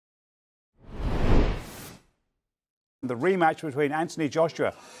The rematch between Anthony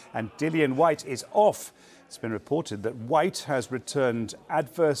Joshua and Dillian Whyte is off. It's been reported that Whyte has returned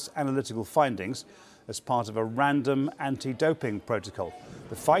adverse analytical findings as part of a random anti-doping protocol.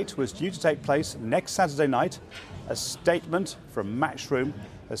 The fight was due to take place next Saturday night. A statement from Matchroom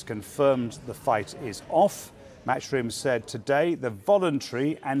has confirmed the fight is off. Matchroom said today the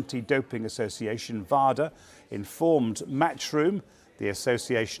Voluntary Anti-Doping Association, VADA, informed Matchroom, the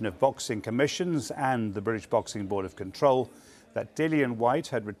Association of Boxing Commissions and the British Boxing Board of Control, that Dillian Whyte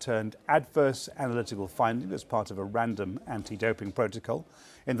had returned adverse analytical findings as part of a random anti-doping protocol.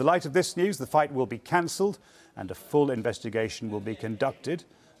 In the light of this news, the fight will be cancelled and a full investigation will be conducted.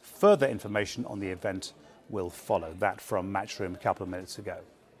 Further information on the event will follow. That from Matchroom a couple of minutes ago.